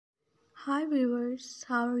Hi viewers,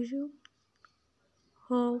 how are you?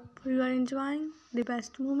 Hope you are enjoying the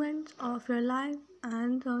best moments of your life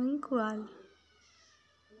and doing well.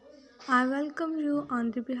 I welcome you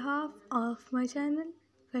on the behalf of my channel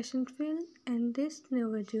Fashion Field in this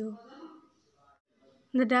new video.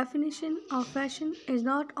 The definition of fashion is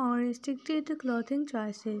not only restricted to clothing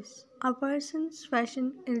choices. A person's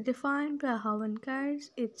fashion is defined by how one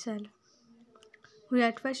carries itself. We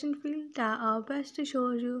at Fashion Field try our best to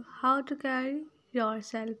show you how to carry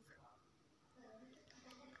yourself.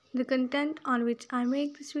 The content on which I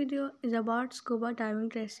make this video is about scuba diving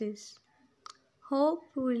dresses. Hope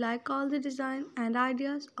you will like all the design and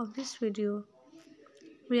ideas of this video.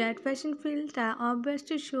 We at Fashion Field try our best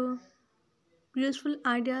to show useful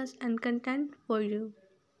ideas and content for you.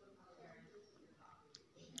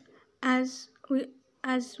 As we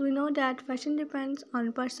as we know that fashion depends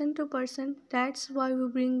on person to person, that's why we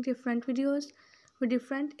bring different videos with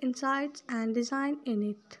different insights and design in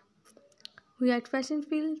it. We at Fashion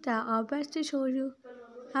Field try our best to show you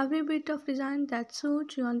every bit of design that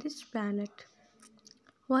suits you on this planet.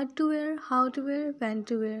 What to wear, how to wear, when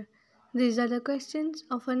to wear. These are the questions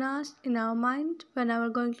often asked in our mind whenever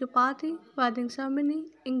going to party, wedding ceremony,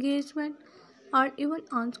 engagement, or even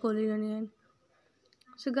on school reunion.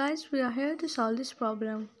 So guys, we are here to solve this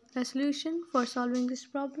problem. The solution for solving this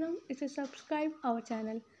problem is to subscribe our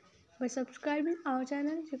channel. By subscribing our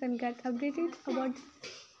channel, you can get updated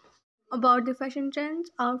about the fashion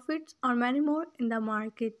trends, outfits, or many more in the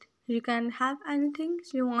market. You can have anything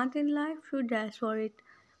you want in life, you dress for it.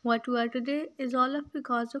 What you are today is all of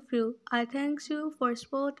because of you. I thank you for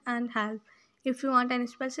support and help. If you want any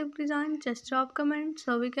specific design, just drop comment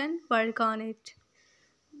so we can work on it.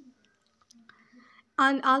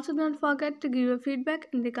 And also don't forget to give your feedback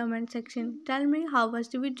in the comment section. Tell me how was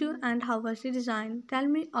the video and how was the design. Tell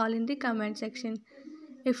me all in the comment section.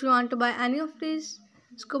 If you want to buy any of these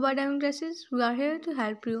scuba diving dresses, we are here to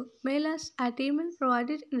help you. Mail us at email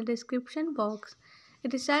provided in the description box.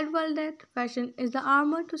 It is said well that fashion is the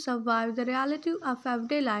armor to survive the reality of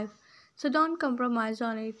everyday life. So don't compromise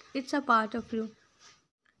on it. It's a part of you.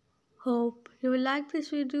 Hope you will like this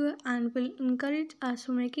video and will encourage us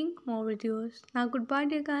for making more videos. Now goodbye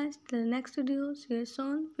dear guys, till the next video, see you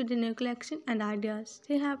soon with the new collection and ideas.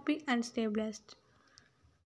 Stay happy and stay blessed.